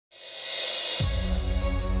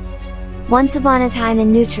Once upon a time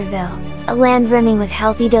in Nutriville, a land brimming with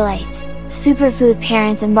healthy delights, superfood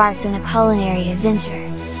parents embarked on a culinary adventure.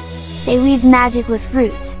 They weaved magic with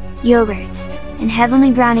fruits, yogurts, and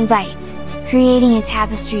heavenly brownie bites, creating a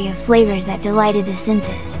tapestry of flavors that delighted the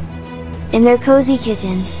senses. In their cozy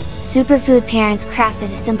kitchens, superfood parents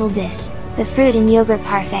crafted a simple dish, the Fruit and Yogurt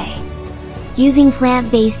Parfait. Using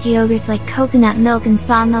plant-based yogurts like coconut milk and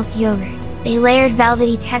saw milk yogurt, they layered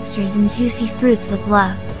velvety textures and juicy fruits with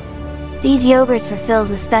love. These yogurts were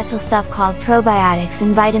filled with special stuff called probiotics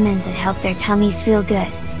and vitamins that help their tummies feel good,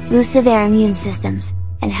 boosted their immune systems,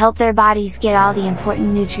 and help their bodies get all the important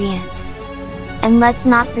nutrients. And let's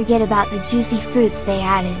not forget about the juicy fruits they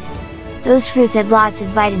added. Those fruits had lots of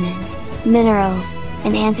vitamins, minerals,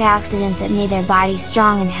 and antioxidants that made their bodies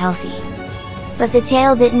strong and healthy. But the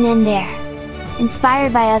tale didn't end there.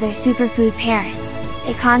 Inspired by other superfood parents,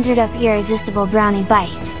 they conjured up irresistible brownie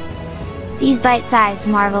bites. These bite-sized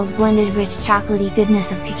marvels blended rich chocolatey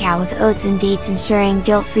goodness of cacao with oats and dates, ensuring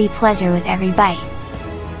guilt-free pleasure with every bite.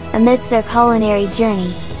 Amidst their culinary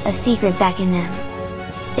journey, a secret beckoned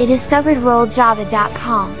them. They discovered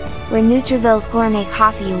RollJava.com, where Nutriville's gourmet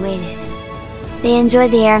coffee awaited. They enjoyed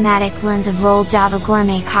the aromatic blends of Roll Java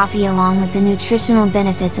Gourmet Coffee along with the nutritional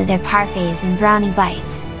benefits of their Parfaits and Brownie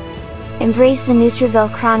Bites. Embrace the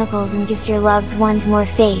Nutriville Chronicles and gift your loved ones more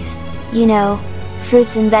faves, you know,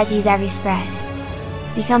 fruits and veggies every spread.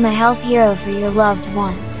 Become a health hero for your loved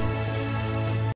ones.